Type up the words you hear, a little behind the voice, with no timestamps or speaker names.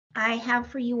I have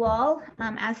for you all,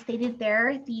 as stated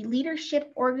there, the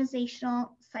Leadership,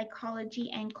 Organizational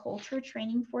Psychology, and Culture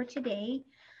training for today.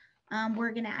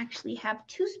 We're going to actually have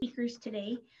two speakers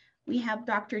today. We have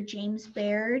Dr. James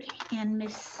Baird and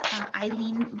Miss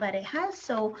Ileen Varejas.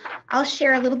 So I'll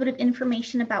share a little bit of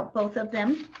information about both of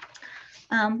them.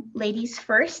 Ladies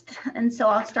first, and so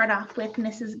I'll start off with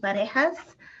Mrs. Varejas.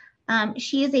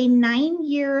 She is a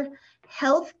 9-year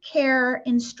healthcare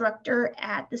instructor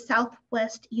at the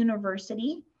Southwest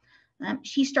University.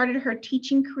 She started her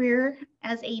teaching career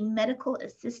as a medical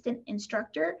assistant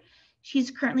instructor. She's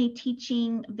currently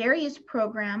teaching various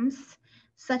programs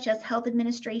such as health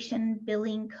administration,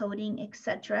 billing, coding,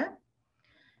 etc.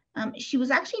 She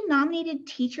was actually nominated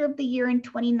Teacher of the Year in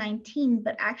 2019,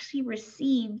 but actually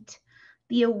received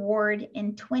the award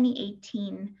in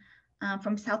 2018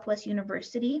 from Southwest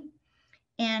University.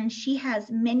 And she has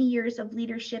many years of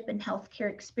leadership and healthcare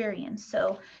experience.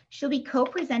 So she'll be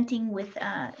co-presenting with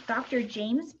Dr.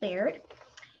 James Baird.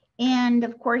 And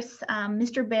of course,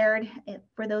 Mr. Baird,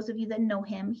 for those of you that know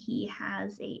him, he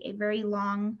has a very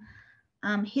long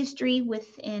history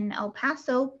within El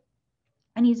Paso,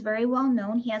 and he's very well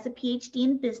known. He has a PhD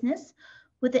in business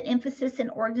with an emphasis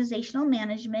in organizational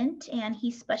management, and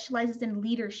he specializes in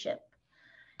leadership.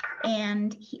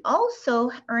 And he also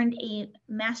earned a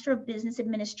Master of Business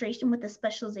Administration with a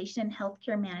specialization in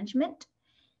healthcare management.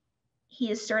 He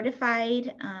is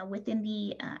certified within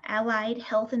the Allied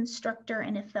Health Instructor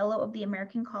and a Fellow of the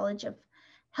American College of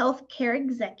Healthcare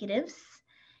Executives.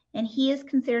 And he is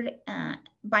considered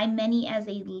by many as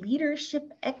a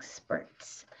leadership expert.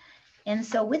 And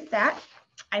so with that,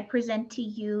 I present to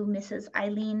you Mrs.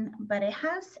 Ileen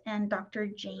Varejas and Dr.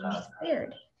 James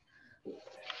Baird.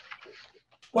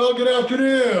 Well, good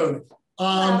afternoon.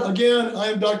 Again, I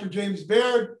am Dr. James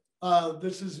Baird.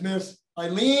 This is Miss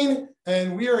Ileen,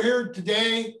 and we are here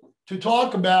today to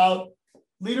talk about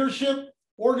leadership,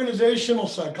 organizational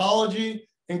psychology,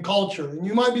 and culture. And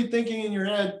you might be thinking in your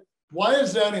head, why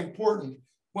is that important?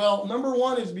 Well, number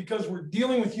one is because we're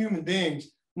dealing with human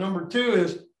beings. Number two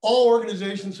is all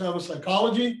organizations have a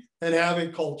psychology and have a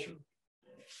culture.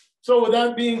 So with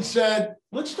that being said,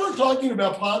 let's start talking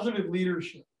about positive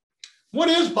leadership. What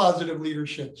is positive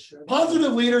leadership?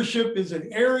 Positive leadership is an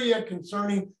area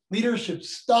concerning leadership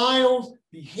styles,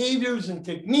 behaviors, and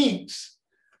techniques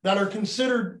that are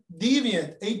considered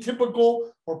deviant,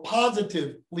 atypical, or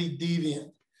positively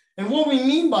deviant. And what we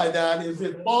mean by that is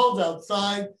it falls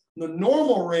outside the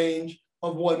normal range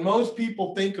of what most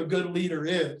people think a good leader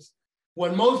is.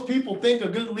 What most people think a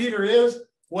good leader is,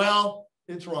 well,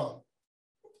 it's wrong,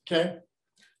 okay?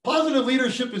 Positive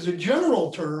leadership is a general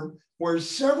term where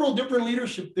several different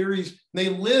leadership theories, they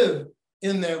live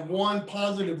in that one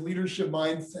positive leadership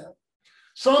mindset.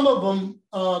 Some of them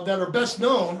that are best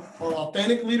known are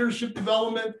authentic leadership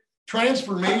development,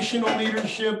 transformational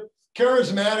leadership,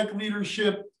 charismatic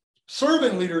leadership,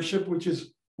 servant leadership, which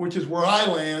is where I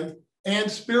land, and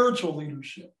spiritual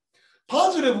leadership.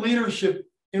 Positive leadership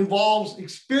involves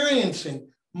experiencing,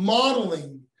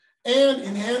 modeling, and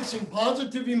enhancing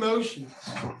positive emotions.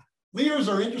 Leaders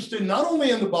are interested not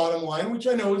only in the bottom line, which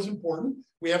I know is important,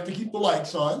 we have to keep the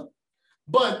lights on,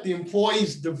 but the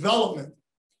employee's development.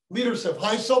 Leaders have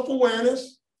high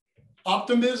self-awareness,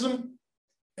 optimism,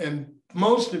 and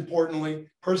most importantly,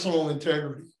 personal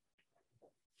integrity.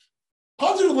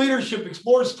 Positive leadership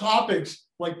explores topics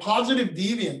like positive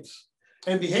deviance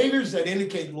and behaviors that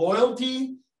indicate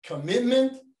loyalty,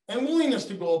 commitment, and willingness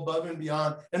to go above and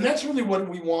beyond. And that's really what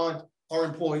we want our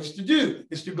employees to do,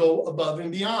 is to go above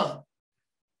and beyond,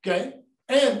 okay?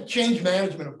 And change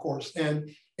management, of course.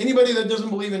 And anybody that doesn't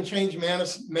believe in change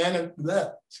management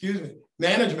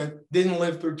didn't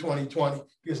live through 2020,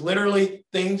 because literally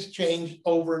things change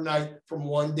overnight from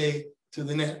one day to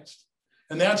the next.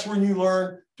 And that's when you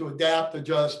learn to adapt,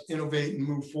 adjust, innovate, and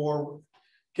move forward,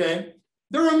 okay?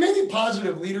 There are many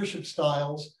positive leadership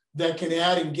styles that can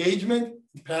add engagement,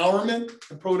 empowerment,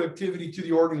 and productivity to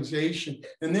the organization.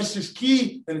 And this is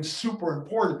key, and it's super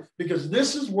important, because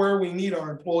this is where we need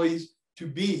our employees to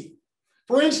be.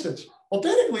 For instance,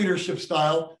 authentic leadership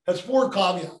style has 4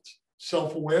 caveats: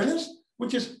 self-awareness,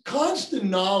 which is constant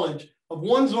knowledge of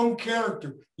one's own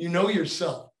character. You know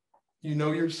yourself. You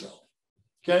know yourself,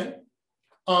 okay?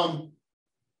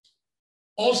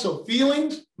 Also,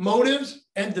 feelings, motives,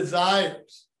 and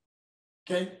desires,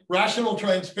 okay? Rational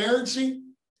transparency,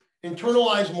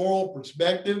 internalized moral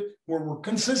perspective, where we're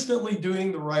consistently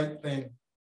doing the right thing,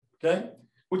 okay?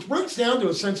 Which breaks down to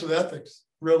a sense of ethics,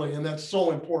 really, and that's so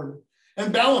important.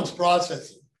 And balanced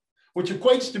processing, which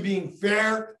equates to being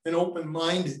fair and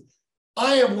open-minded.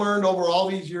 I have learned over all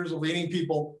these years of leading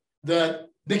people that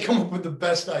they come up with the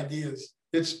best ideas.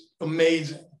 It's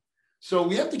amazing. So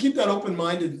we have to keep that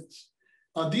open-mindedness.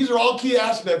 These are all key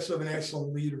aspects of an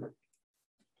excellent leader.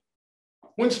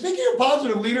 When speaking of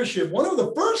positive leadership, one of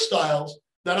the first styles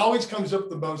that always comes up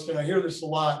the most, and I hear this a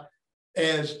lot,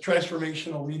 is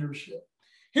transformational leadership.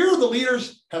 Here, the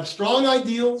leaders have strong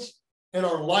ideals and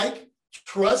are liked,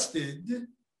 trusted,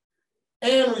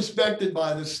 and respected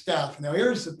by the staff. Now,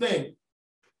 here's the thing.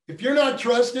 If you're not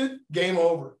trusted, game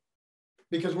over.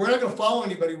 Because we're not going to follow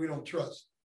anybody we don't trust.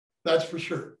 That's for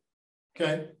sure.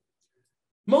 Okay?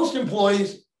 Most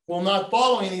employees will not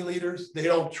follow any leaders they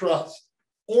don't trust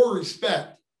or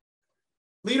respect.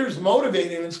 Leaders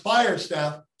motivate and inspire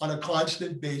staff on a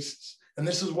constant basis. And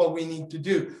this is what we need to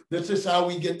do. This is how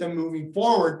we get them moving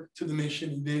forward to the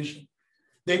mission and vision.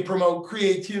 They promote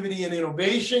creativity and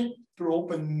innovation through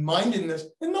open-mindedness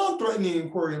and non-threatening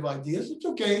inquiry of ideas. It's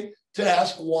okay to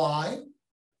ask why.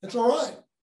 It's all right.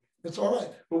 It's all right.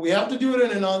 But we have to do it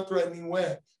in a non-threatening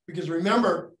way. Because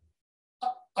remember,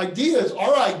 our ideas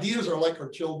are like our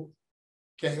children.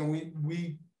 Okay, and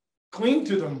we cling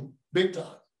to them big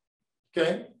time.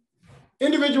 Okay.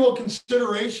 Individual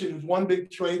consideration is one big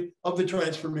trait of the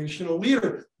transformational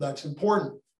leader. That's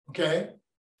important. Okay.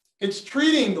 It's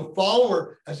treating the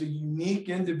follower as a unique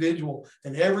individual,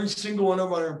 and every single one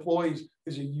of our employees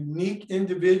is a unique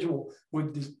individual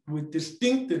with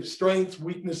distinctive strengths,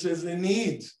 weaknesses, and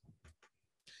needs.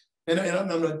 And I'm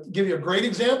going to give you a great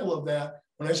example of that.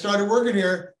 When I started working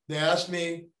here, they asked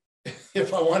me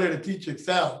if I wanted to teach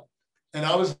Excel. And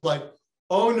I was like,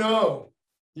 oh no,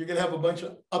 you're going to have a bunch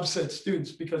of upset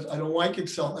students because I don't like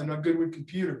Excel. I'm not good with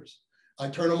computers. I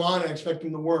turn them on and I expect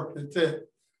them to work. That's it.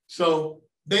 So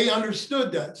they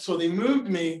understood that. So they moved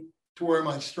me to where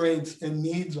my strengths and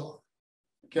needs are.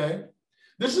 Okay.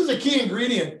 This is a key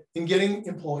ingredient in getting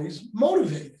employees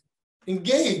motivated,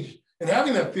 engaged, and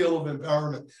having that feel of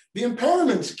empowerment. The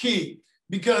empowerment's key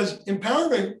because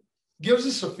empowerment gives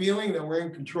us a feeling that we're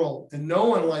in control, and no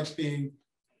one likes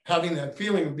having that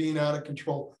feeling of being out of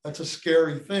control. That's a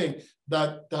scary thing.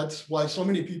 That's why so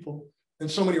many people and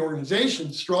so many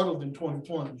organizations struggled in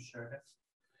 2020. Sure.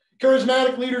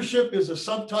 Charismatic leadership is a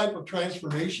subtype of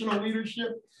transformational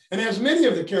leadership and has many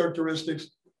of the characteristics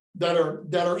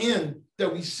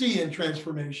that we see in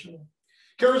transformational.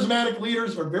 Charismatic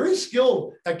leaders are very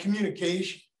skilled at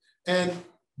communication, and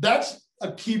that's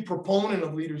a key proponent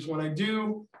of leaders. When I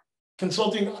do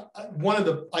consulting,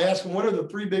 I ask them, what are the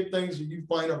three big things that you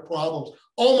find are problems?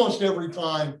 Almost every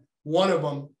time, one of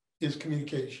them is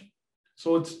communication.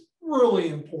 So it's really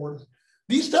important.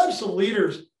 These types of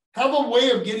leaders have a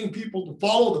way of getting people to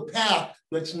follow the path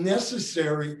that's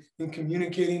necessary in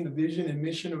communicating the vision and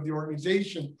mission of the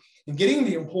organization and getting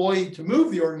the employee to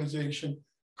move the organization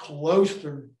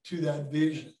closer to that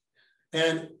vision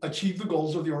and achieve the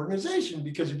goals of the organization.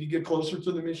 Because if you get closer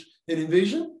to the mission and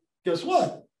vision, guess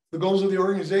what? The goals of the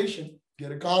organization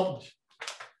get accomplished.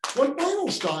 One final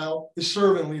style is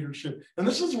servant leadership. And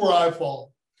this is where I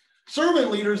fall.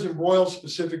 Servant leaders embroil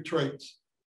specific traits.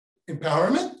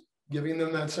 Empowerment, giving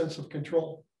them that sense of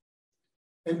control.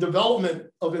 And development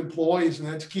of employees, and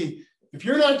that's key. If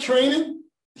you're not training,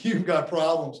 you've got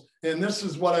problems. And this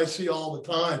is what I see all the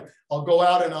time. I'll go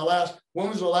out and I'll ask, when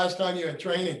was the last time you had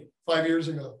training? 5 years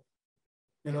ago.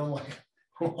 You know, like,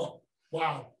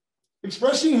 wow.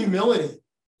 Expressing humility.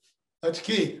 That's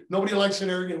key. Nobody likes an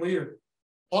arrogant leader.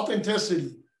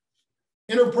 Authenticity.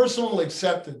 Interpersonal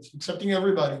acceptance, accepting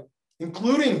everybody,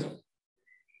 including them.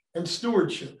 And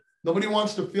stewardship. Nobody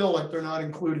wants to feel like they're not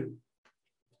included.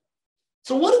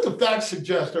 So what did the facts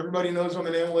suggest? Everybody knows I'm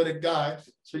an analytic guy,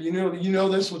 so you know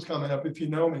this was coming up if you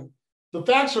know me. The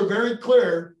facts are very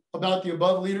clear about the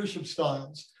above leadership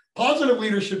styles. Positive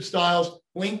leadership styles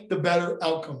link to better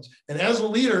outcomes. And as a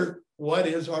leader, what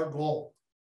is our goal?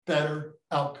 Better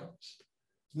outcomes.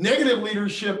 Negative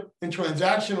leadership and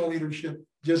transactional leadership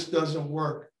just doesn't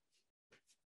work.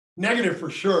 Negative for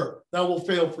sure. That will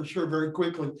fail for sure very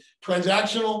quickly.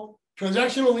 Transactional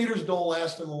leaders don't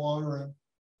last in the long run.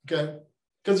 Okay?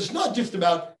 Because it's not just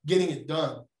about getting it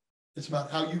done. It's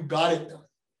about how you got it done.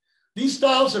 These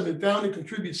styles have been found to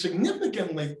contribute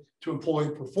significantly to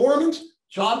employee performance,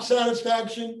 job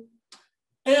satisfaction,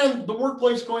 and the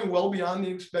workplace going well beyond the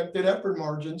expected effort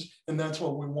margins, and that's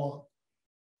what we want.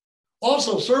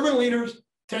 Also, servant leaders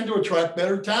tend to attract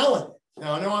better talent.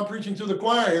 Now, I know I'm preaching to the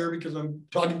choir here because I'm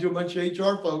talking to a bunch of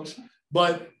HR folks,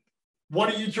 but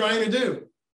what are you trying to do?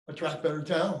 Attract better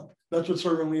talent. That's what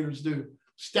servant leaders do.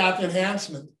 Staff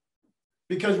enhancement,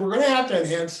 because we're going to have to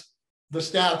enhance the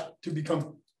staff to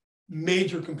become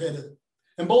major competitive,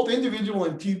 and both individual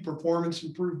and team performance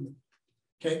improvement.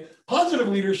 Okay, positive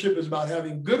leadership is about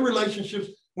having good relationships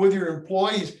with your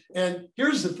employees. And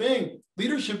here's the thing: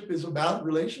 Leadership is about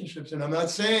relationships. And I'm not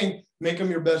saying make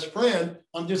them your best friend.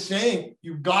 I'm just saying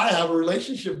you've got to have a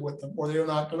relationship with them or they're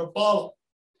not going to follow.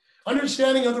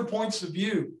 Understanding other points of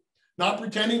view, not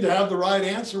pretending to have the right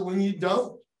answer when you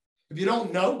don't. If you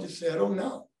don't know, just say, I don't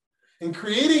know. And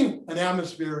creating an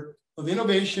atmosphere of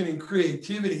innovation and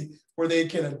creativity where they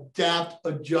can adapt,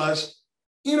 adjust,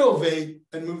 innovate,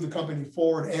 and move the company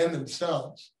forward and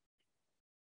themselves.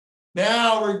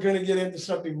 Now we're going to get into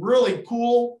something really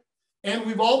cool. And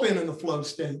we've all been in the flow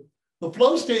state. The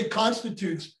flow state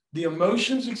constitutes the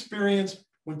emotions experienced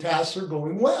when tasks are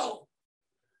going well.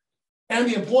 And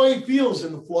the employee feels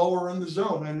in the flow or in the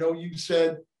zone. I know you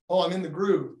said, oh, I'm in the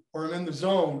groove, or I'm in the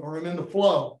zone, or I'm in the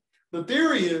flow. The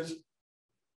theory is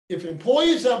if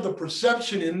employees have the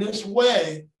perception in this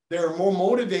way, they are more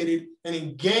motivated and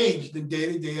engaged in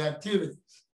day-to-day activities.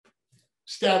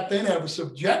 Staff then have a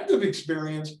subjective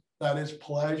experience that is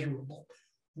pleasurable.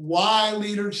 Why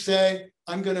leaders say,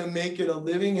 I'm going to make it a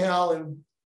living hell and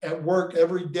at work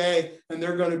every day, and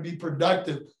they're going to be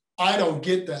productive. I don't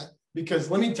get that,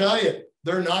 because let me tell you,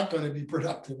 they're not going to be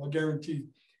productive, I guarantee you.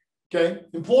 Okay,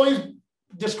 employees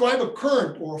describe a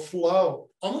current or a flow,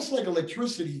 almost like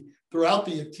electricity throughout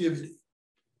the activity.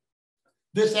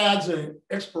 This adds an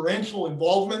experiential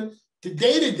involvement to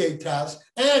day-to-day tasks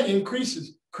and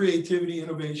increases creativity,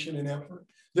 innovation, and effort.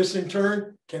 This in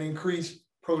turn can increase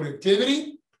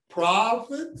productivity,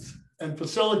 profits, and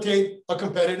facilitate a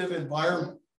competitive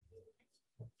environment.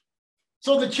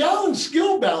 So the challenge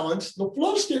skill balance, the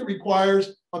flow state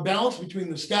requires a balance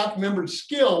between the staff member's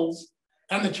skills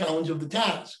and the challenge of the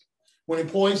task. When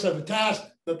employees have a task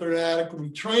that they're not adequately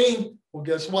trained, well,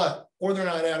 guess what? Or they're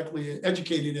not adequately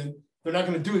educated in, they're not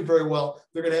going to do it very well.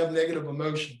 They're going to have negative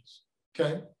emotions,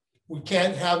 okay? We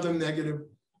can't have them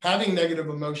having negative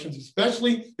emotions,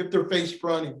 especially if they're face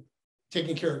fronting,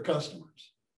 taking care of customers.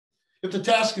 If the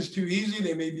task is too easy,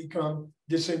 they may become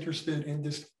disinterested and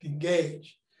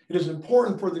disengaged. It is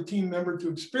important for the team member to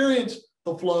experience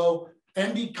the flow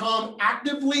and become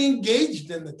actively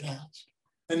engaged in the task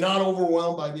and not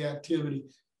overwhelmed by the activity.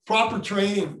 Proper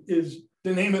training is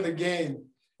the name of the game.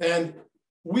 And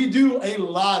we do a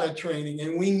lot of training,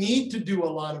 and we need to do a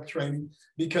lot of training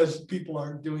because people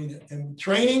aren't doing it. And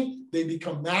training, they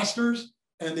become masters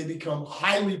and they become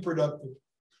highly productive.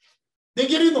 They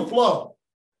get in the flow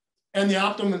and the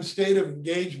optimum state of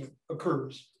engagement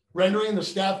occurs, rendering the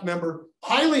staff member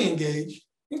highly engaged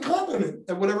and competent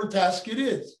at whatever task it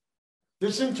is.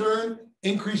 This in turn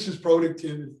increases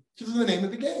productivity, which is the name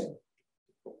of the game.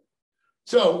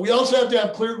 So we also have to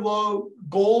have clear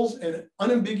goals and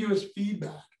unambiguous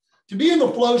feedback. To be in the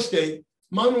flow state,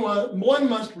 one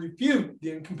must refute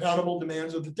the incompatible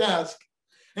demands of the task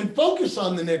and focus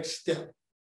on the next step.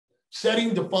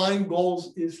 Setting defined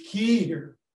goals is key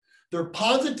here. There are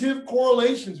positive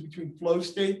correlations between flow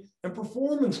state and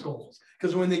performance goals,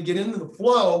 because when they get into the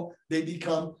flow, they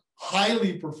become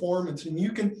highly performance. And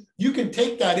you can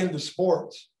take that into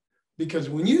sports, because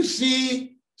when you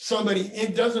see somebody,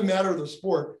 it doesn't matter the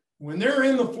sport, when they're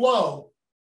in the flow,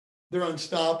 they're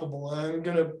unstoppable. I'm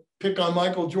going to pick on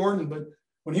Michael Jordan, but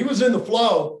when he was in the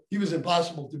flow, he was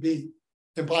impossible to beat.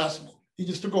 Impossible. He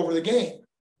just took over the game.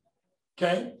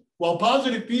 Okay? While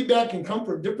positive feedback can come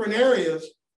from different areas,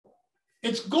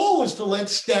 its goal is to let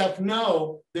staff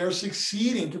know they're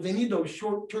succeeding, because they need those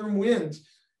short-term wins.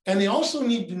 And they also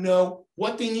need to know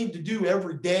what they need to do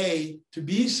every day to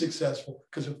be successful,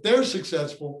 because if they're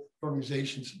successful, the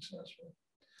organization's successful.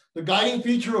 The guiding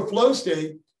feature of flow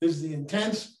state is the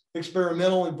intense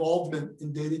experimental involvement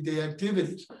in day-to-day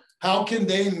activities. How can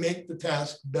they make the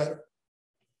task better?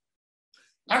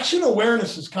 Action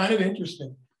awareness is kind of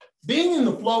interesting. Being in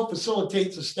the flow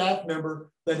facilitates a staff member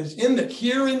that is in the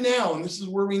here and now, and this is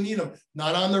where we need them,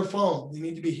 not on their phone. They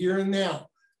need to be here and now,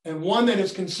 and one that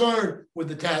is concerned with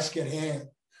the task at hand.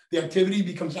 The activity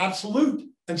becomes absolute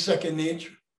and second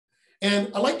nature.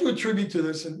 And I like to attribute to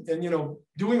this, and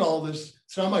doing all this,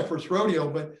 it's not my first rodeo,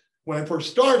 but when I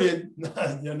first started,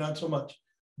 yeah, not so much.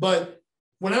 But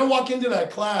when I walk into that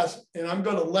class and I'm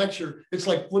going to lecture, it's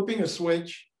like flipping a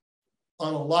switch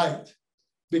on a light,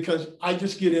 because I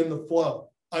just get in the flow.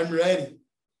 I'm ready.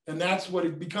 And that's what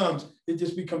it becomes. It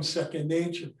just becomes second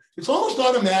nature. It's almost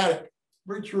automatic.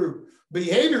 Very true.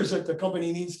 Behaviors that the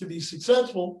company needs to be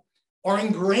successful are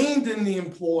ingrained in the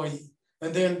employee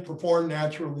and then perform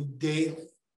naturally daily.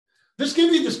 This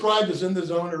can be described as in the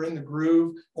zone or in the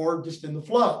groove or just in the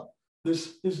flow.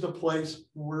 This is the place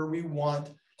where we want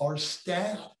our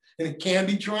staff, and it can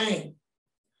be trained.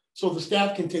 So the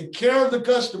staff can take care of the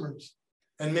customers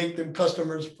and make them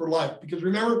customers for life. Because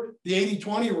remember the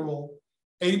 80-20 rule,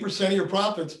 80% of your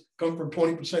profits come from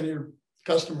 20% of your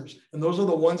customers. And those are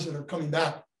the ones that are coming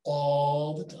back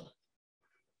all the time.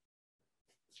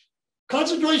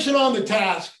 Concentration on the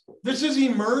task. This is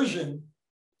immersion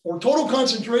or total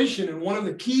concentration in one of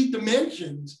the key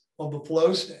dimensions of the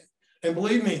flow state. And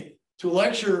believe me, to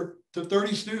lecture to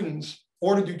 30 students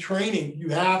or to do training, you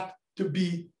have to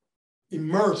be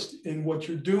immersed in what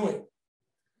you're doing.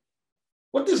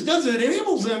 What this does is it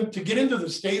enables them to get into the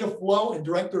state of flow and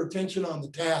direct their attention on the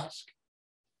task.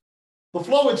 The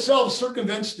flow itself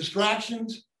circumvents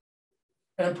distractions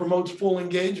and promotes full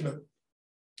engagement.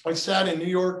 I sat in New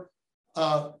York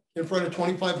in front of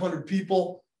 2,500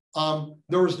 people.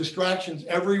 There was distractions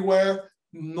everywhere,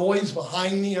 noise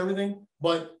behind me, everything.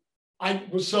 But I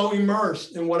was so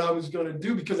immersed in what I was going to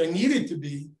do because I needed to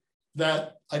be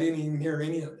that I didn't even hear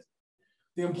any of it.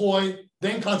 The employee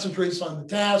then concentrates on the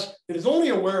task. It is only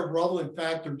aware of relevant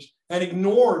factors and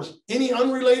ignores any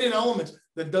unrelated elements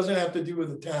that doesn't have to do with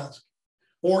the task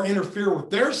or interfere with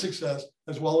their success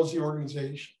as well as the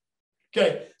organization.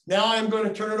 Okay, now I'm going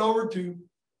to turn it over to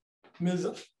Ms.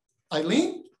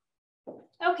 Ileen.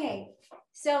 Okay,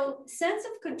 so sense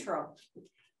of control.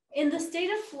 In the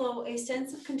state of flow, a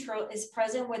sense of control is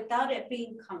present without it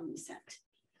being cognizant.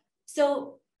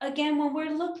 So again, when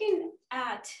we're looking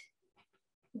at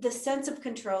the sense of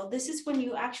control, this is when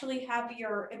you actually have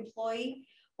your employee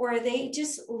where they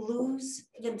just lose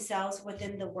themselves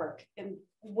within the work and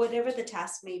whatever the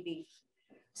task may be.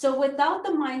 So without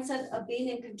the mindset of being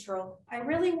in control, I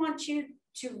really want you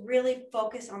to really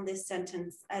focus on this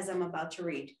sentence as I'm about to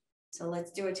read. So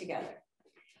let's do it together.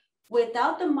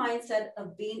 Without the mindset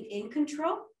of being in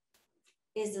control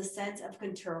is a sense of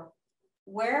control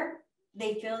where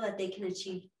they feel that they can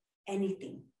achieve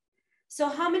anything. So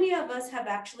how many of us have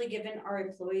actually given our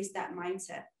employees that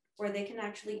mindset where they can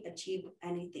actually achieve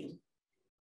anything?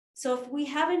 So if we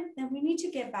haven't, then we need to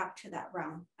get back to that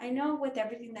realm. I know with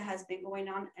everything that has been going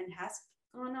on and has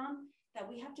gone on, that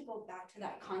we have to go back to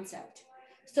that concept.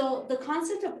 So the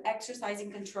concept of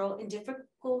exercising control in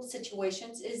difficult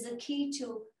situations is the key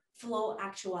to flow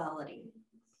actuality.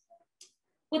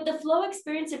 With the flow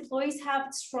experience, employees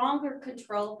have stronger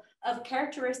control of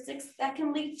characteristics that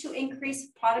can lead to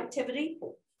increased productivity.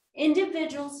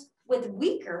 Individuals with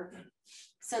weaker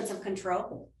sense of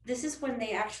control, this is when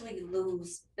they actually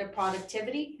lose their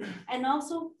productivity and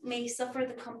also may suffer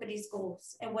the company's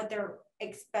goals and what they're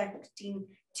expecting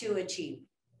to achieve.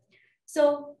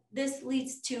 So this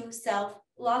leads to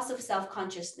loss of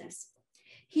self-consciousness.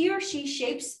 He or she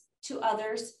shapes to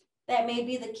others that may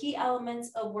be the key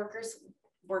elements of workers'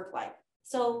 work life.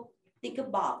 So think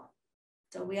of Bob.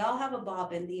 So we all have a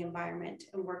Bob in the environment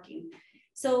and working.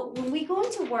 So when we go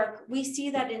into work, we see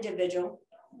that individual.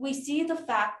 We see the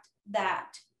fact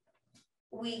that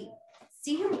we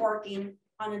see him working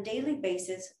on a daily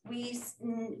basis. We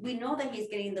know that he's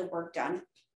getting the work done.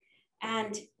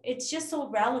 And it's just so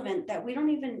relevant that we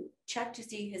don't even check to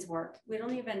see his work. We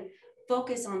don't even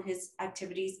focus on his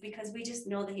activities because we just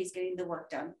know that he's getting the work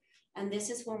done. And this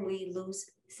is when we lose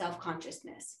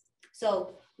self-consciousness.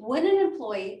 So when an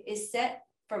employee is set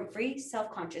from free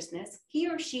self-consciousness, he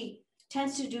or she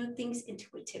tends to do things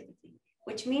intuitively,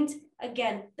 which means,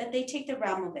 again, that they take the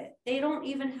realm of it. They don't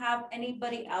even have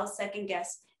anybody else second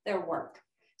guess their work.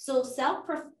 So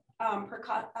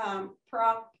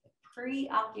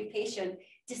preoccupation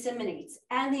disseminates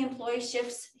and the employee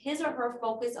shifts his or her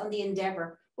focus on the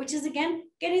endeavor, which is, again,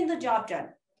 getting the job done,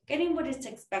 getting what is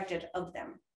expected of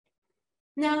them.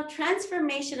 Now,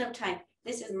 transformation of time.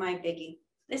 This is my biggie.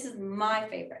 This is my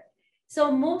favorite. So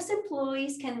most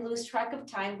employees can lose track of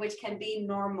time, which can be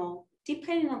normal,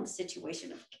 depending on the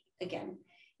situation. Again,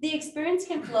 the experience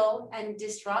can flow and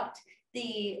disrupt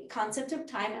the concept of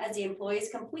time as the employee is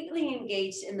completely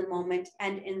engaged in the moment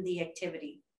and in the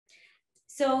activity.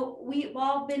 So we've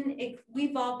all been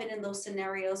in those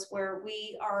scenarios where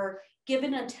we are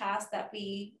given a task that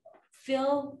we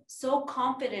feel so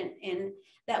confident in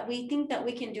that we think that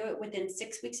we can do it within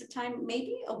 6 weeks of time,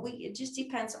 maybe a week. It just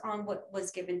depends on what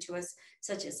was given to us,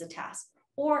 such as a task,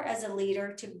 or as a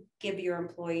leader to give your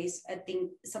employees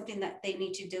something that they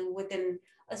need to do within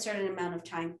a certain amount of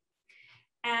time.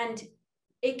 And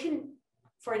it can,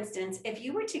 for instance, if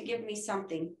you were to give me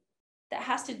something that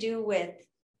has to do with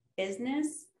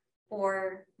business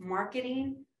or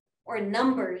marketing or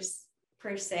numbers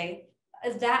per se,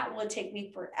 that will take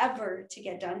me forever to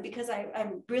get done because I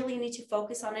really need to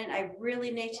focus on it. I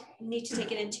really need to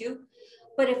take it into.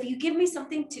 But if you give me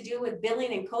something to do with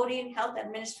billing and coding, health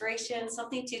administration,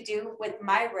 something to do with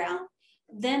my realm,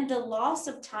 then the loss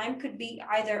of time could be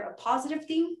either a positive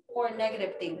thing or a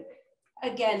negative thing.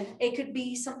 Again, it could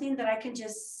be something that I can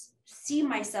just see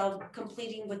myself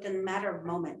completing within a matter of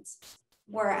moments.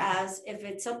 Whereas if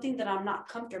it's something that I'm not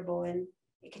comfortable in,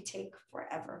 it could take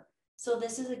forever. So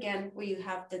this is again where you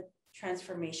have the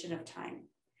transformation of time.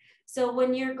 So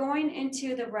when you're going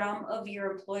into the realm of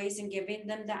your employees and giving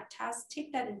them that task,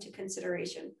 take that into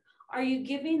consideration. Are you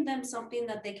giving them something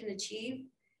that they can achieve,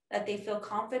 that they feel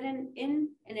confident in?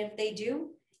 And if they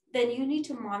do, then you need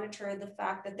to monitor the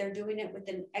fact that they're doing it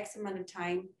within X amount of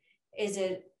time. Is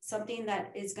it something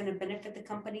that is going to benefit the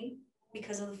company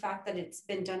because of the fact that it's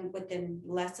been done within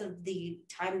less of the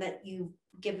time that you've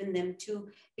given them to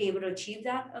be able to achieve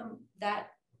that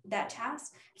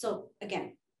task? So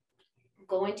again,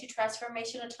 going to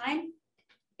transformation of time,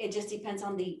 it just depends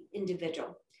on the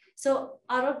individual. So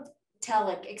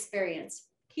autotelic experience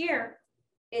here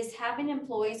is having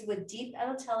employees with deep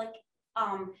autotelic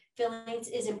feelings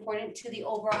is important to the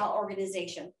overall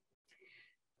organization.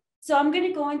 So I'm going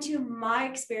to go into my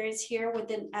experience here with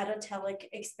an autotelic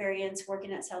experience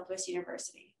working at Southwest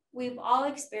University. We've all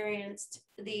experienced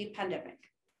the pandemic.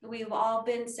 We've all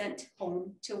been sent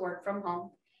home to work from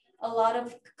home. A lot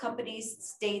of companies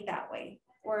stayed that way,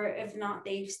 or if not,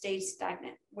 they've stayed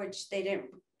stagnant, which they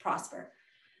didn't prosper.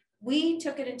 We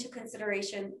took it into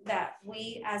consideration that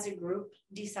we as a group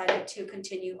decided to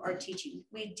continue our teaching.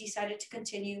 We decided to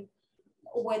continue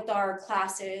with our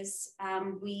classes.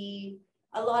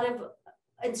 A lot of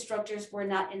instructors were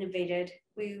not innovative.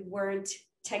 We weren't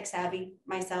tech savvy.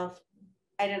 Myself,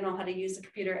 I don't know how to use a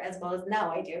computer as well as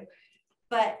now I do.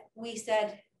 But we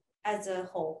said as a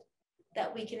whole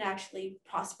that we can actually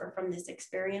prosper from this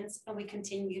experience, and we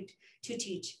continued to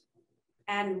teach,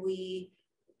 and we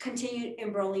continued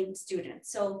enrolling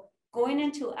students. So going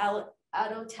into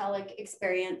autotelic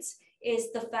experience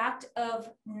is the fact of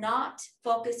not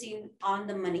focusing on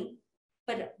the money,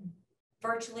 but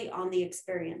virtually on the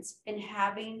experience, and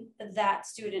having that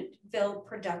student feel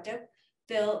productive,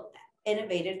 feel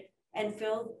innovative, and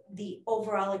feel the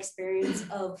overall experience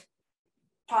of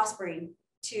prospering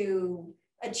to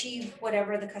achieve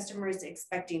whatever the customer is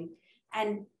expecting.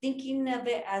 And thinking of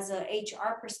it as a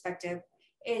HR perspective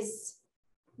is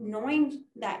knowing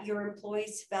that your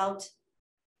employees felt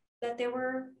that they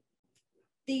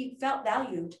felt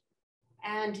valued.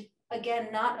 And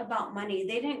again, not about money.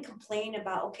 They didn't complain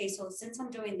about, okay, so since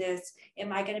I'm doing this,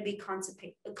 am I going to be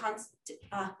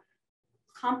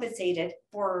compensated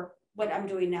for what I'm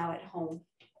doing now at home?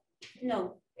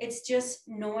 No, it's just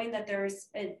knowing that there's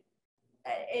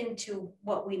into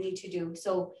what we need to do.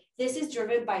 So this is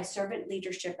driven by servant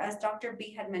leadership. As Dr.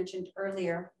 B had mentioned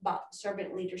earlier about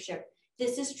servant leadership,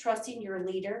 this is trusting your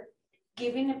leader,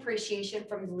 giving appreciation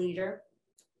from the leader.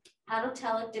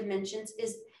 Autotelic dimensions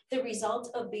is the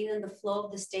result of being in the flow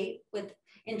of the state with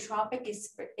entropic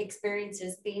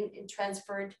experiences being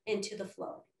transferred into the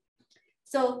flow.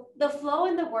 So the flow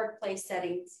in the workplace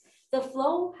settings, the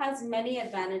flow has many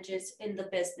advantages in the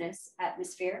business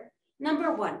atmosphere.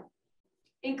 Number one,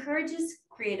 encourages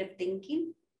creative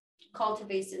thinking,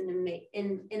 cultivates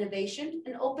innovation,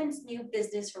 and opens new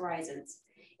business horizons.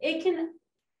 It can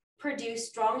produce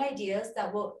strong ideas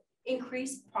that will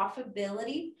increase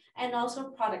profitability and also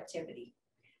productivity.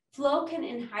 Flow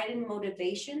can heighten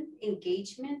motivation,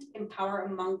 engagement, and power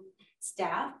among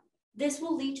staff. This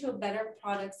will lead to a better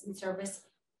products and service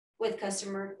with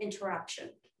customer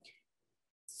interaction.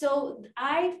 So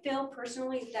I feel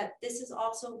personally that this is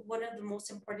also one of the most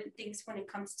important things when it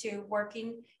comes to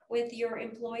working with your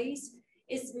employees,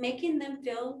 is making them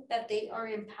feel that they are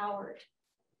empowered,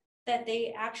 that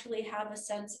they actually have a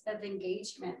sense of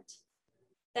engagement,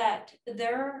 that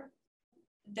their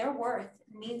worth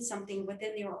means something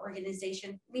within your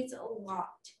organization, means a lot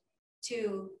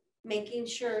to making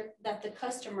sure that the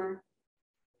customer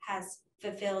has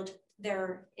fulfilled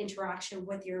their interaction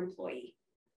with your employee.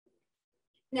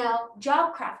 Now,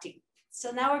 job crafting.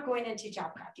 So now we're going into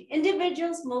job crafting.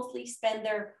 Individuals mostly spend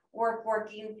their work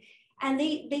working, and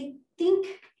they think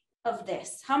of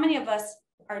this. How many of us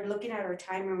are looking at our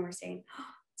timer and we're saying, oh,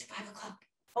 it's 5 o'clock,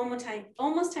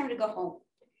 almost time to go home.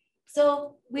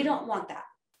 So we don't want that.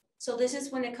 So this is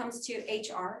when it comes to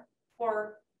HR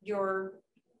or your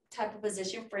type of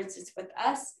position. For instance, with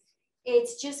us,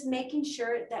 it's just making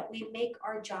sure that we make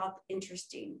our job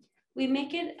interesting. We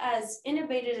make it as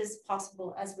innovative as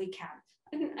possible as we can.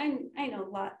 I know a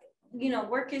lot,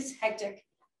 work is hectic,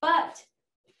 but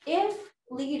if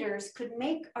leaders could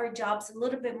make our jobs a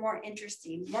little bit more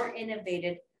interesting, more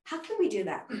innovative, how can we do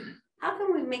that? How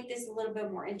can we make this a little bit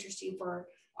more interesting for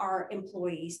our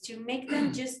employees to make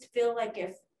them just feel like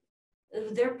if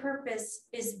their purpose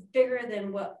is bigger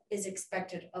than what is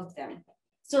expected of them?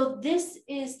 So this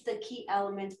is the key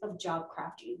element of job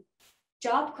crafting.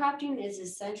 Job crafting is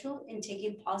essential in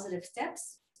taking positive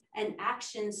steps and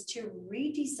actions to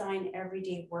redesign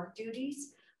everyday work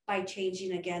duties by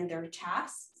changing, again, their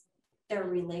tasks, their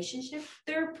relationship,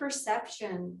 their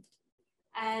perception,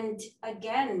 and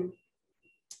again,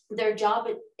 their job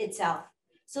itself.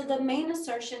 So the main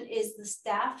assertion is the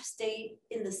staff stay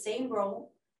in the same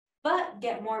role, but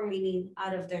get more meaning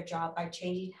out of their job by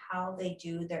changing how they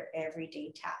do their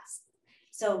everyday tasks.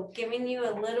 So giving you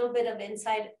a little bit of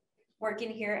insight working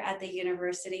here at the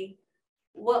university,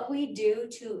 what we do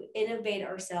to innovate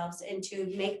ourselves and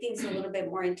to make things a little bit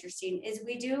more interesting is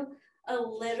we do a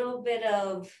little bit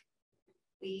of,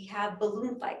 we have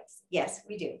balloon fights. Yes,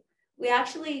 we do. We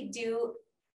actually do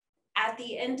at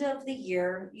the end of the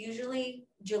year, usually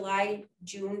July,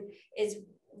 June, is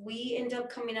we end up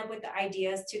coming up with the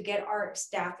ideas to get our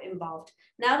staff involved.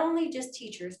 Not only just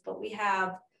teachers, but we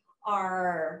have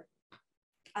our,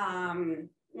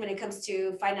 when it comes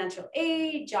to financial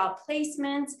aid, job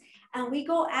placements, and we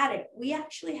go at it. We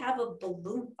actually have a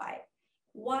balloon fight.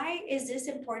 Why is this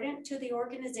important to the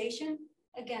organization?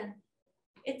 Again,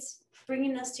 it's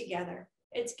bringing us together.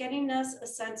 It's getting us a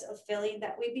sense of feeling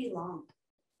that we belong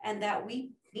and that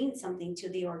we mean something to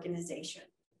the organization,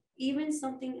 even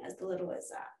something as little as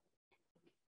that.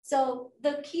 So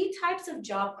the key types of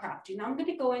job crafting, I'm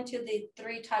going to go into the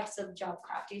 3 types of job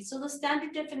crafting. So the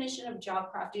standard definition of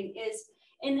job crafting is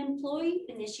an employee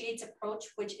initiates approach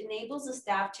which enables the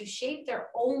staff to shape their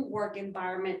own work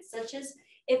environment, such as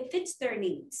it fits their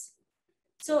needs.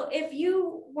 So if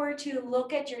you were to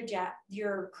look at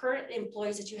your current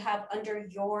employees that you have under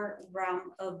your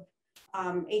realm of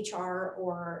HR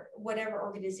or whatever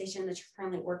organization that you're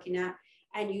currently working at,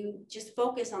 and you just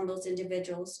focus on those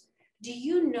individuals, do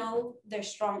you know their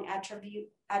strong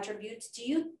attributes? Do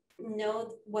you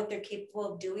know what they're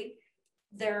capable of doing?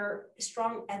 Their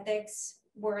strong ethics,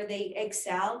 where they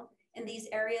excel in these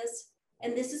areas?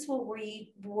 And this is what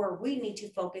we need to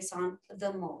focus on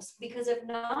the most, because if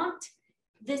not,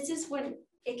 this is when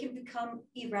it can become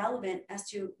irrelevant as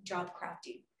to job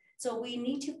crafting. So we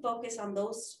need to focus on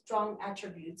those strong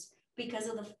attributes because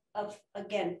of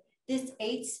again, this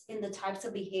aids in the types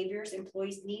of behaviors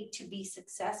employees need to be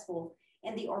successful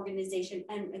in the organization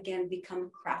and again,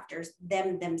 become crafters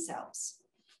themselves.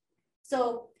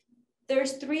 So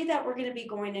there's 3 that we're going to be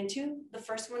going into. The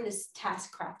first one is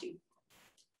task crafting.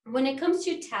 When it comes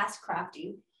to task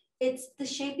crafting, it's the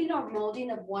shaping or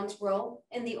molding of one's role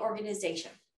in the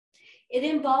organization. It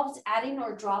involves adding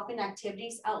or dropping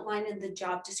activities outlined in the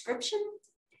job description.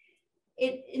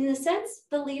 In the sense,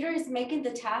 the leader is making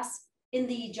the task in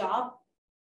the job,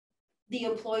 the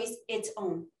employees, its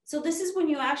own. So this is when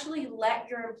you actually let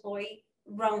your employee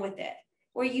run with it,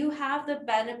 where you have the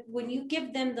benefit, when you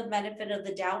give them the benefit of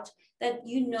the doubt that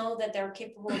you know that they're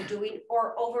capable of doing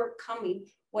or overcoming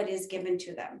what is given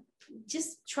to them,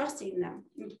 just trusting them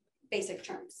in basic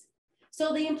terms.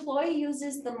 So the employee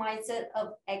uses the mindset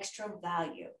of extra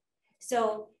value.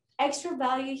 So extra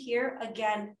value here,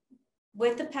 again,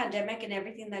 with the pandemic and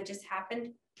everything that just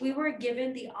happened, we were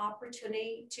given the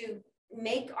opportunity to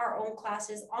make our own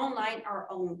classes online our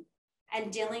own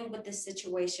and dealing with the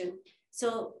situation.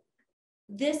 So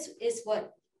this is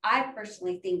what I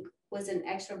personally think was an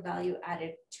extra value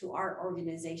added to our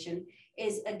organization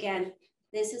is, again,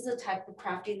 this is a type of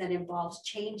crafting that involves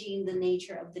changing the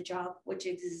nature of the job, which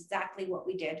is exactly what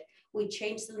we did. We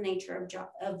changed the nature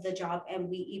of the job and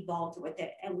we evolved with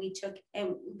it and we took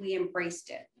and we embraced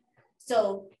it.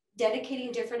 So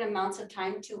dedicating different amounts of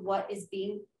time to what is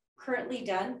being currently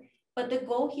done. But the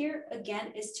goal here,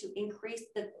 again, is to increase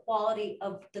the quality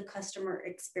of the customer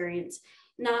experience,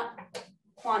 not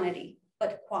quantity,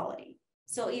 but quality.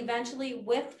 So eventually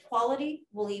with quality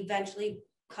will eventually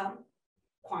come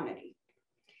quantity.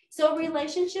 So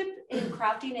relationship in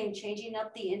crafting and changing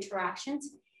up the interactions.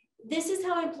 This is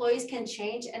how employees can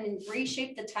change and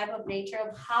reshape the type of nature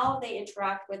of how they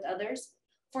interact with others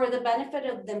for the benefit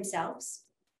of themselves,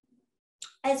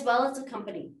 as well as the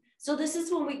company. So this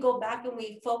is when we go back and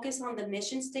we focus on the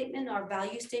mission statement, our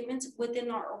value statements within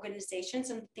our organizations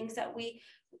and things that we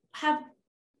have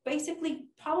basically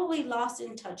probably lost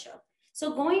in touch of.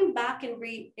 So going back and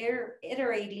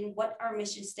reiterating what our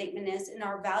mission statement is and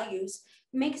our values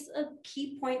makes a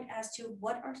key point as to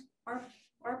what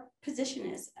our position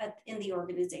is in the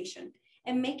organization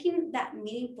and making that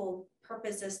meaningful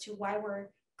purpose as to why we're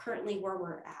currently where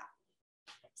we're at.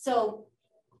 So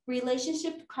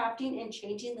relationship crafting and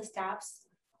changing the staff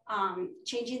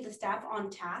on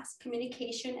task,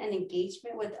 communication and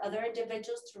engagement with other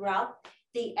individuals throughout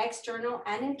the external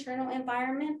and internal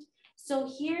environment.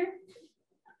 So here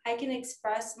I can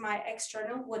express my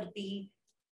external would be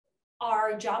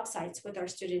our job sites with our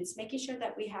students, making sure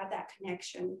that we have that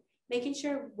connection, making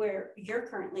sure where you're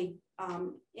currently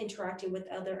interacting with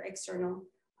other external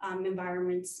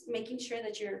environments, making sure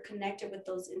that you're connected with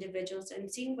those individuals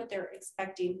and seeing what they're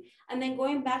expecting. And then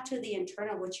going back to the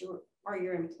internal, which are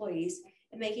your employees,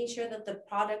 and making sure that the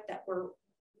product that we're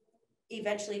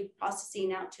eventually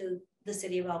processing out to the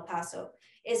city of El Paso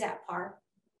is at par,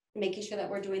 making sure that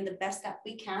we're doing the best that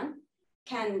we can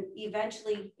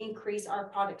eventually increase our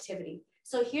productivity.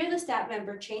 So here the staff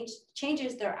member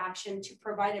changes their action to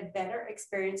provide a better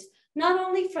experience, not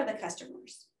only for the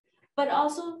customers, but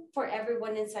also for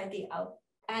everyone inside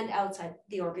and outside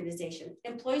the organization.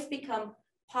 Employees become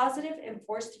positive and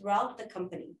force throughout the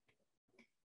company.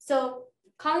 So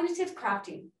cognitive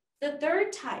crafting, the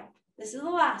third type, this is the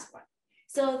last one.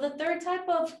 So the third type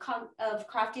of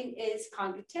crafting is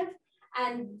cognitive,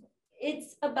 and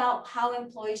it's about how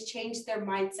employees change their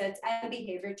mindsets and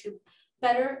behavior to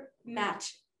better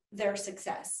match their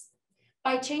success.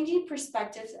 By changing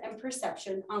perspectives and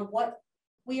perception on what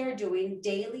we are doing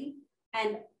daily,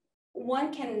 and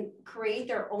one can create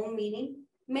their own meaning.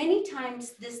 Many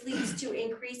times this leads to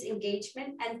increased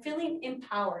engagement and feeling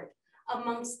empowered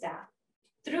among staff.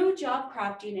 Through job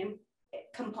crafting and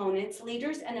components,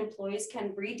 leaders and employees can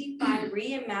redefine,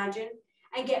 reimagine,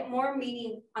 and get more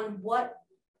meaning on what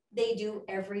they do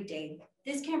every day.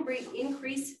 This can bring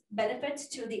increased benefits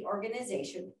to the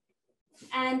organization.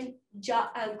 And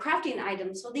crafting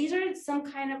items. So these are some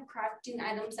kind of crafting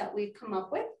items that we've come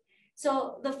up with.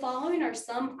 So the following are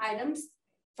some items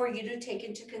for you to take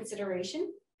into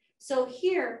consideration. So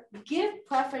here, give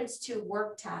preference to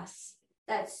work tasks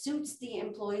that suits the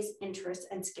employee's interests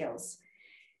and skills.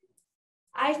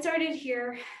 I started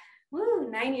here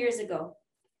 9 years ago,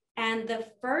 and the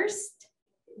first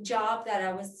job that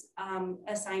I was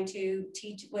assigned to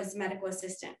teach was medical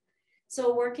assistant.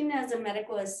 So working as a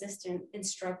medical assistant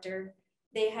instructor,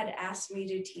 they had asked me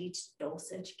to teach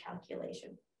dosage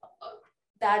calculation.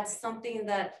 That's something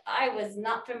that I was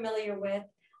not familiar with.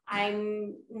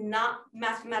 I'm not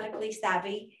mathematically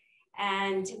savvy.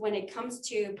 And when it comes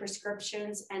to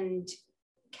prescriptions and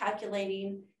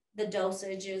calculating the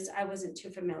dosages, I wasn't too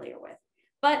familiar with.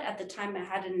 But at the time I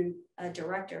had a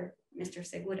director, Mr.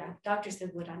 Segura, Dr.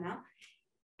 Segura now,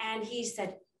 and he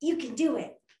said, you can do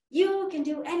it. You can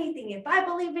do anything. If I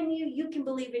believe in you, you can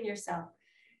believe in yourself.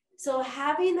 So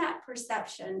having that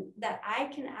perception that I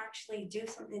can actually do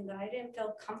something that I didn't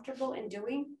feel comfortable in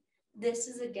doing, this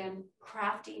is again,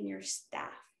 crafting your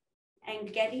staff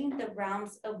and getting the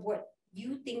realms of what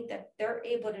you think that they're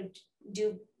able to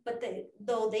do, but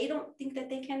though they don't think that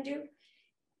they can do,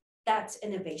 that's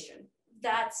innovation.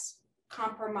 That's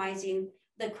compromising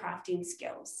the crafting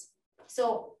skills.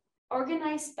 So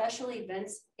organize special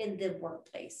events in the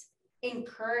workplace,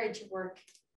 encourage work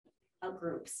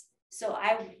groups. So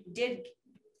I did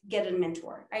get a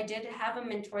mentor. I did have a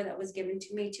mentor that was given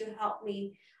to me to help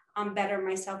me better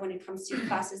myself when it comes to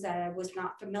classes that I was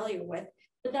not familiar with.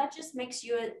 But that just makes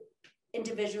you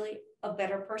individually a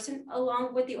better person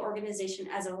along with the organization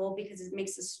as a whole, because it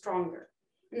makes us stronger.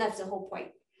 And that's the whole point.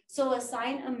 So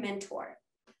assign a mentor.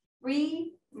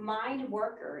 Remind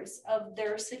workers of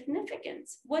their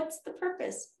significance. What's the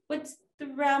purpose? What's the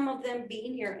realm of them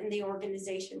being here in the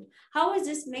organization? How is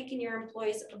this making your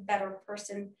employees a better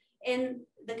person in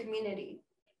the community?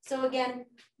 So again,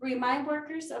 remind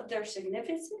workers of their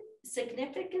significance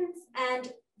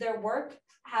and their work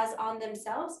has on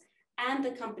themselves and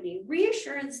the company.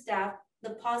 Reassure the staff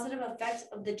the positive effects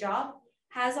of the job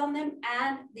has on them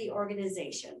and the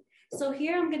organization. So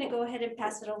here I'm going to go ahead and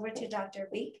pass it over to Dr.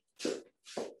 Beek.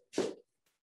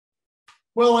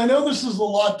 Well, I know this is a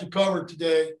lot to cover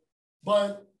today,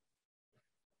 but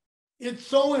it's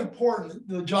so important,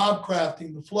 the job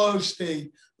crafting, the flow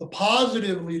state, the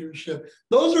positive leadership.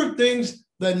 Those are things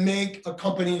that make a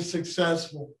company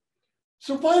successful.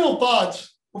 Some final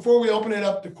thoughts before we open it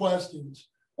up to questions.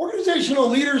 Organizational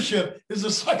leadership is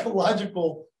a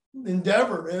psychological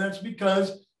endeavor, and that's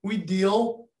because we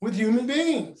deal with human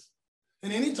beings.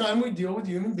 And anytime we deal with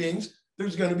human beings,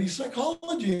 there's going to be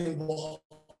psychology involved.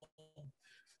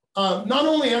 Not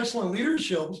only excellent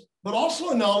leadership, but also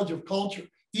a knowledge of culture.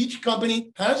 Each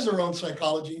company has their own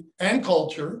psychology and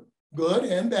culture, good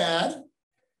and bad.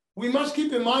 We must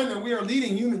keep in mind that we are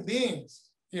leading human beings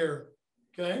here,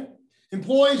 okay?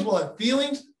 Employees will have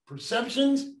feelings,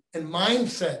 perceptions, and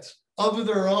mindsets of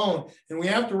their own. And we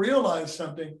have to realize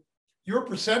something. Your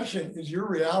perception is your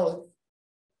reality,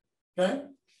 okay?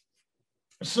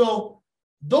 So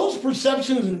those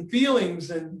perceptions and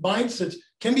feelings and mindsets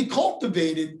can be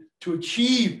cultivated to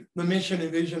achieve the mission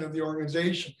and vision of the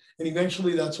organization. And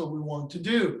eventually that's what we want to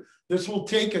do. This will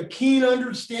take a keen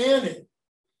understanding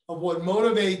of what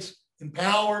motivates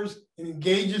empowers, and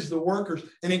engages the workers.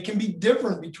 And it can be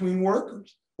different between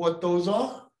workers, what those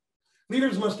are.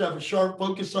 Leaders must have a sharp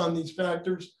focus on these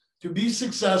factors to be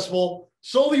successful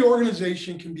so the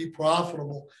organization can be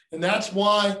profitable. And that's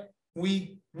why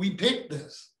we picked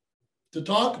this to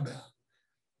talk about.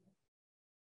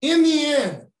 In the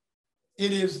end,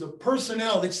 it is the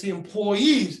personnel, it's the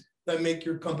employees that make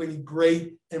your company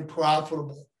great and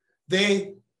profitable.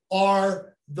 They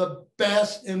are the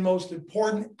best and most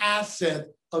important asset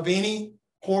of any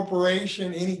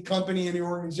corporation, any company, any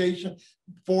organization,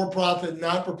 for profit,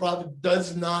 not for profit,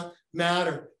 does not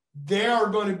matter. They are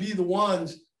going to be the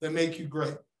ones that make you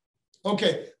great.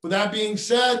 Okay, with that being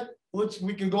said,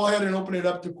 we can go ahead and open it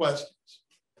up to questions.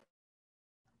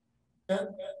 The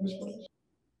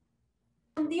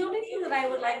only thing that I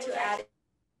would like to add,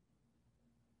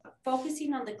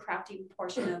 focusing on the crafting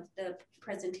portion of the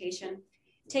presentation,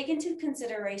 take into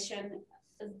consideration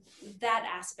that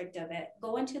aspect of it.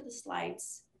 Go into the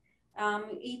slides.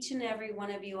 Each and every one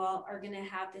of you all are going to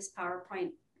have this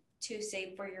PowerPoint to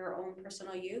save for your own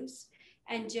personal use,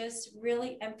 and just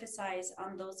really emphasize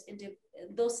on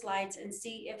those slides and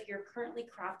see if you're currently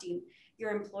crafting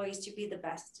your employees to be the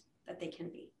best that they can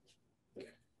be.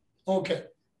 Okay,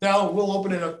 now we'll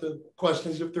open it up to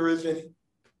questions if there is any.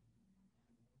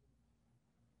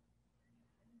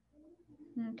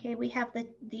 Okay, we have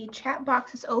the chat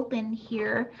box is open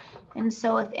here. And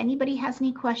so if anybody has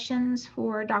any questions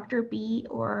for Dr. B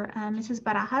or Mrs.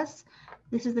 Barajas,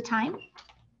 this is the time.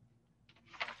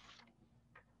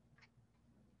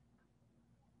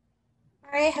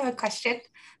 I have a question.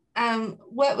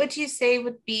 What would you say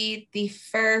would be the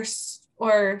first,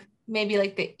 or maybe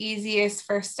like the easiest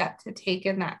first step to take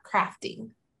in that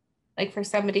crafting? Like for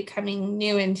somebody coming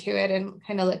new into it and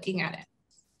kind of looking at it.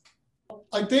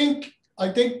 I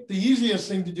think the easiest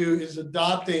thing to do is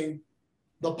adopting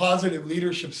the positive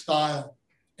leadership style.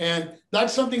 And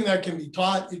that's something that can be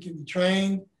taught, it can be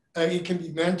trained, it can be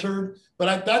mentored,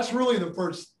 but that's really the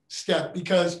first step,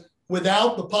 because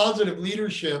without the positive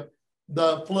leadership,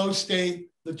 the flow state,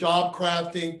 the job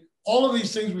crafting, all of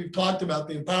these things we've talked about,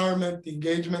 the empowerment, the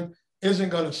engagement, isn't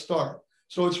going to start.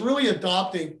 So it's really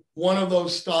adopting one of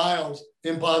those styles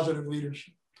in positive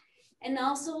leadership. And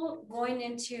also going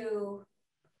into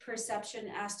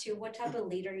perception as to what type of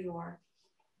leader you are.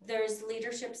 There's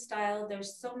leadership style.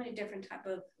 There's so many different type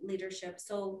of leadership.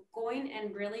 So going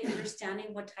and really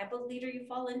understanding what type of leader you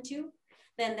fall into,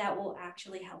 then that will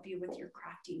actually help you with your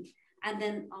crafting. And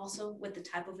then also with the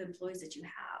type of employees that you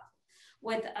have.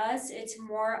 With us, it's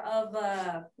more of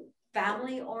a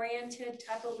family-oriented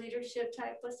type of leadership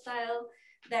type of style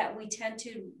that we tend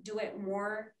to do it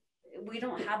more. We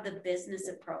don't have the business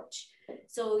approach.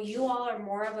 So you all are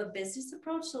more of a business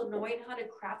approach. So knowing how to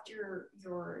craft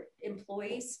your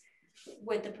employees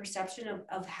with the perception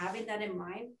of having that in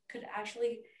mind could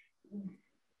actually,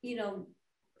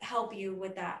 help you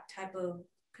with that type of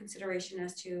consideration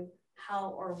as to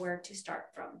how or where to start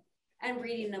from, and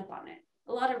reading up on it.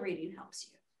 A lot of reading helps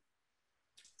you.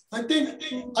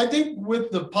 I think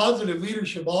with the positive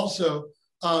leadership also,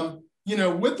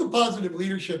 with the positive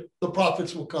leadership, the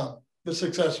profits will come, the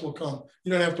success will come.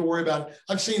 You don't have to worry about it.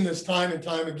 I've seen this time and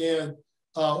time again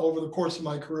over the course of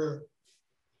my career.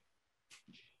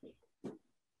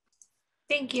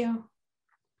 Thank you.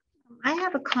 I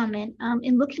have a comment.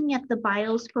 In looking at the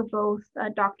bios for both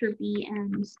Dr. B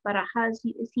and Ms. Barajas,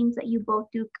 it seems that you both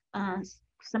do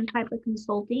some type of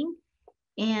consulting.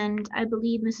 And I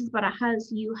believe, Mrs. Barajas,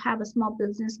 you have a small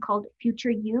business called Future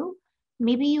You.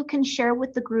 Maybe you can share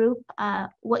with the group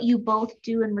what you both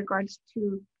do in regards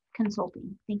to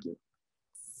consulting. Thank you.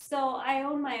 So I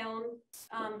own my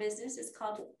own business. It's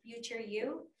called Future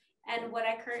You. And what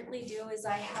I currently do is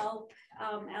I help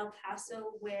El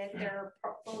Paso with their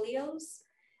portfolios.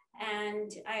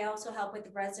 And I also help with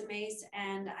resumes,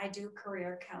 and I do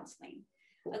career counseling.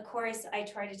 Of course, I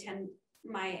try to tend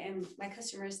my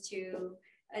customers to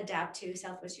adapt to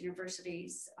Southwest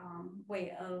University's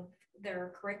way of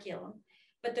their curriculum.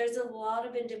 But there's a lot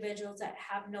of individuals that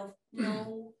have no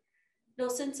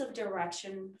sense of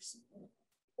direction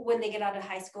when they get out of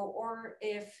high school, or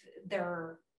if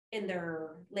they're in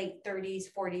their late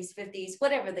 30s, 40s, 50s,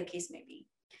 whatever the case may be.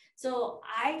 So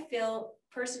I feel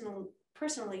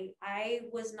personally, I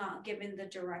was not given the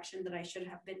direction that I should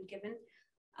have been given.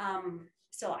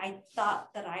 So I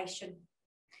thought that I should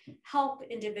help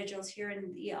individuals here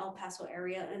in the El Paso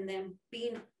area, and then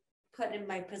being put in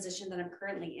my position that I'm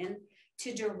currently in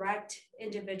to direct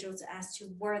individuals as to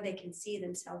where they can see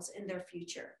themselves in their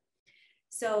future.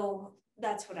 So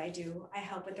that's what I do. I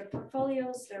help with their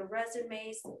portfolios, their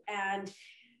resumes, and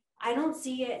I don't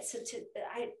see it. So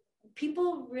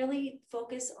people really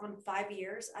focus on 5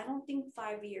 years. I don't think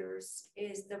 5 years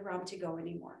is the realm to go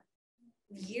anymore.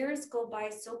 Years go by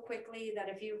so quickly that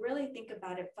if you really think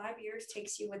about it, 5 years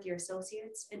takes you with your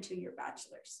associates into your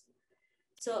bachelor's.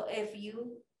 So if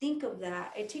you think of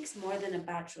that, it takes more than a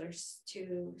bachelor's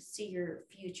to see your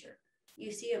future.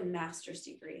 You see a master's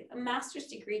degree. A master's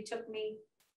degree took me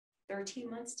 13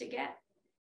 months to get.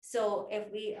 So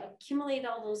if we accumulate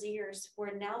all those years,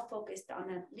 we're now focused on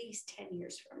at least 10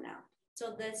 years from now.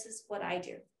 So this is what I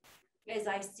do, is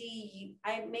I see you,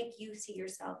 I make you see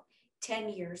yourself 10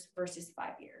 years versus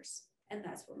 5 years. And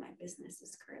that's what my business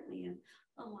is currently in,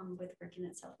 along with working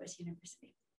at Southwest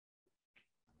University.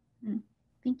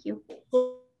 Thank you.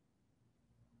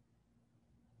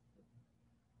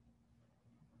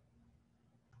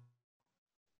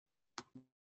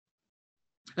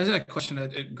 I just had a question.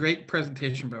 A great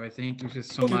presentation, bro. I think there's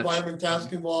just so much. Environment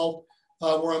task involved,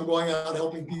 where I'm going out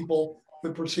helping people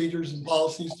with procedures and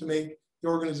policies to make the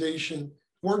organization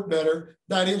work better.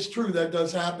 That is true. That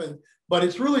does happen, but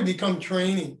it's really become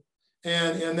training,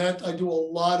 and that I do a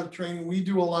lot of training. We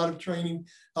do a lot of training.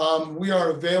 We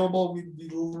are available.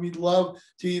 We'd love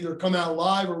to either come out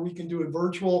live or we can do it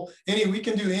virtual. We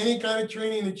can do any kind of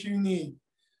training that you need.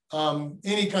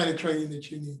 Any kind of training that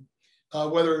you need,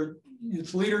 whether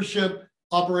it's leadership,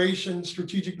 operations,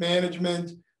 strategic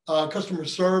management, customer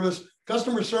service.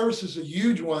 Customer service is a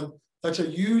huge one. That's a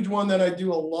huge one that I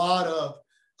do a lot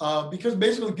of, because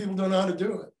basically people don't know how to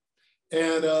do it.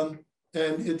 And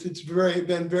it's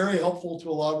been very helpful to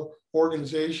a lot of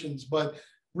organizations. But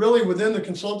really within the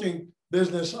consulting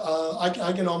business,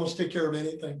 I can almost take care of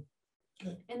anything.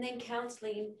 Okay. And then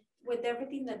counseling, with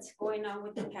everything that's going on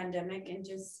with the pandemic and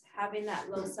just having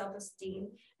that low self-esteem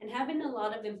and having a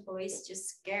lot of employees just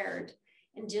scared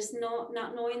and just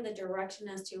not knowing the direction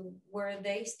as to where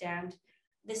they stand,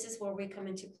 this is where we come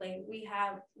into play. We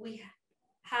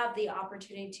have the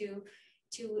opportunity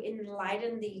to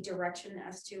enlighten the direction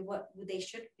as to what they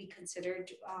should be considered,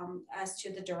 as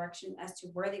to the direction as to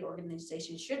where the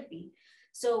organization should be.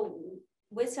 So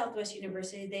with Southwest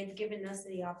University, they've given us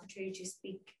the opportunity to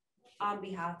speak on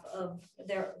behalf of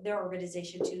their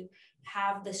organization, to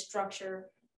have the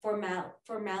structure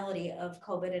formality of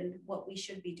COVID and what we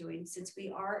should be doing, since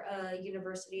we are a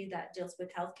university that deals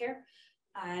with healthcare,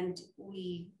 and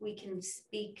we can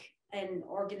speak in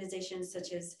organizations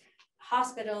such as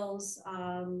hospitals,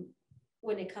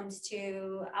 when it comes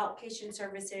to outpatient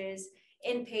services,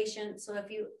 inpatient. So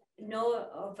if you know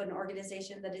of an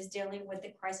organization that is dealing with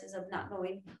the crisis of not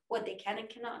knowing what they can and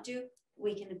cannot do,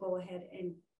 we can go ahead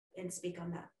and speak on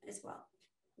that as well,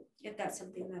 if that's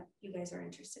something that you guys are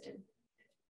interested in.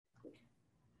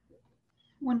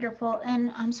 Wonderful.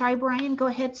 And I'm sorry, Brian, go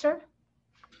ahead, sir.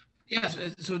 Yes,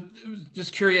 so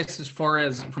just curious, as far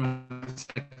as from a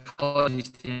psychology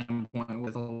standpoint,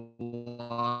 with a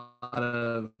lot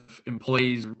of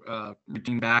employees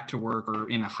returning back to work or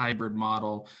in a hybrid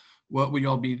model, what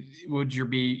would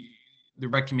be the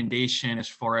recommendation as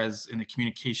far as in the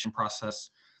communication process?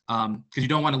 Because you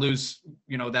don't want to lose,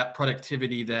 that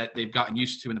productivity that they've gotten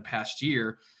used to in the past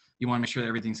year. You want to make sure that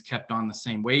everything's kept on the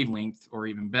same wavelength, or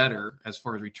even better as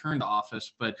far as return to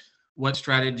office. But what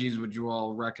strategies would you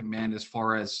all recommend as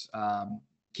far as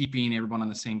keeping everyone on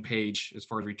the same page as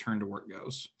far as return to work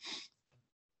goes?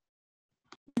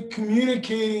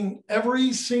 Communicating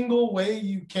every single way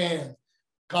you can.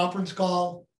 Conference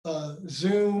call,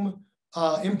 Zoom,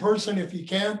 in person if you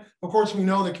can. Of course, we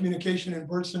know that communication in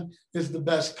person is the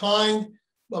best kind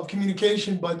of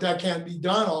communication, but that can't be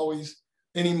done always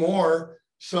anymore.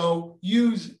 So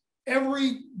use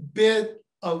every bit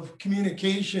of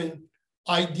communication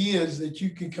ideas that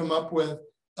you can come up with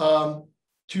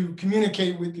to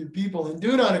communicate with your people, and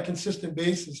do it on a consistent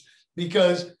basis,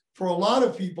 because for a lot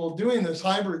of people, doing this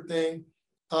hybrid thing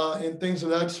and things of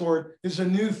that sort is a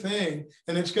new thing,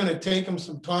 and it's going to take them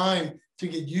some time to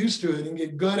get used to it and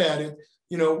get good at it.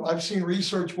 I've seen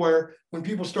research where when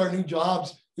people start new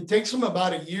jobs, it takes them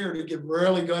about a year to get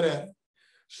really good at it.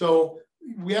 So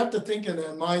we have to think in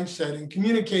that mindset, and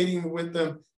communicating with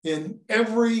them in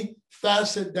every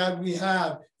facet that we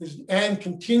have and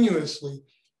continuously.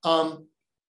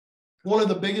 One of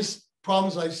the biggest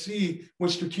problems I see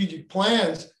with strategic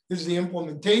plans is the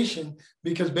implementation,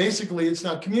 because basically it's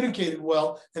not communicated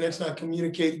well, and it's not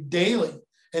communicated daily.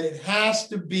 And it has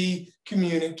to be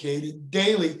communicated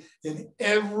daily in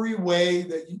every way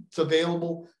that it's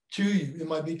available to you. It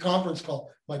might be conference call,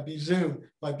 might be Zoom,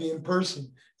 might be in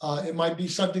person. It might be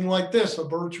something like this, a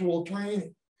virtual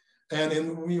training.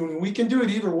 And we can do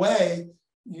it either way.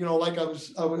 Like I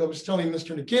was telling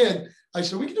Mr. Nakid, I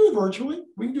said, we can do it virtually.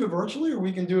 We can do it virtually, or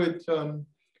we can do it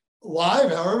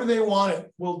live, however they want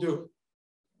it, we'll do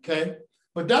it. Okay.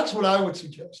 But that's what I would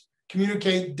suggest.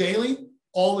 Communicate daily,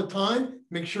 all the time.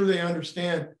 Make sure they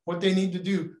understand what they need to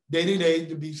do day to day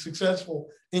to be successful.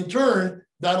 In turn,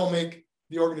 that'll make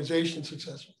the organization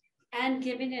successful. And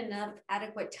giving enough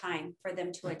adequate time for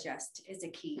them to adjust is a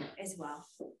key as well.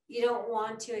 You don't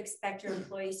want to expect your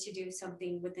employees to do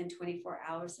something within 24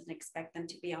 hours and expect them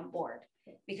to be on board,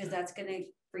 because that's going to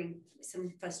bring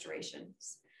some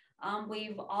frustrations.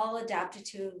 We've all adapted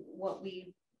to what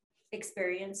we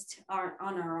experienced on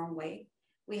our own way.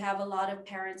 We have a lot of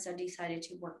parents that decided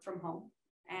to work from home.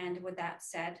 And with that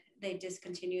said, they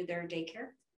discontinued their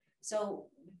daycare. So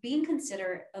being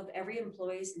considerate of every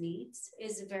employee's needs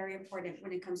is very important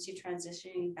when it comes to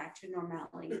transitioning back to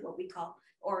normality, what we call,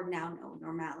 or now know,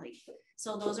 normality.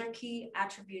 So those are key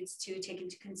attributes to take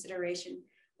into consideration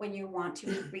when you want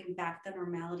to bring back the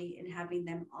normality and having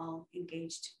them all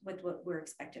engaged with what we're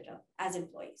expected of as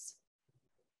employees.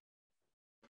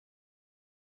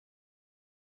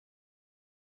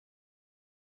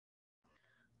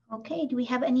 Okay, do we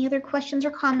have any other questions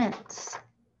or comments?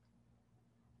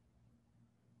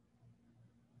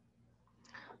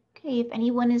 Okay, if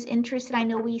anyone is interested, I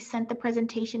know we sent the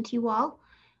presentation to you all.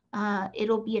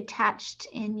 It'll be attached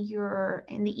in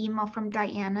the email from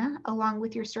Diana, along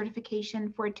with your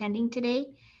certification for attending today.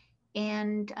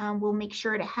 And we'll make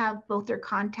sure to have both their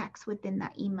contacts within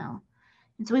that email.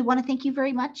 And so we want to thank you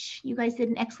very much. You guys did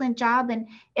an excellent job. And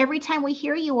every time we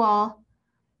hear you all,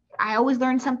 I always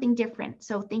learn something different.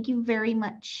 So thank you very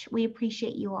much. We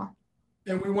appreciate you all.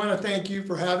 And we want to thank you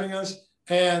for having us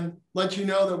and let you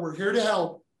know that we're here to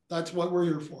help. That's what we're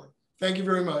here for. Thank you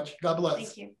very much. God bless.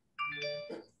 Thank you.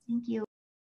 Thank you.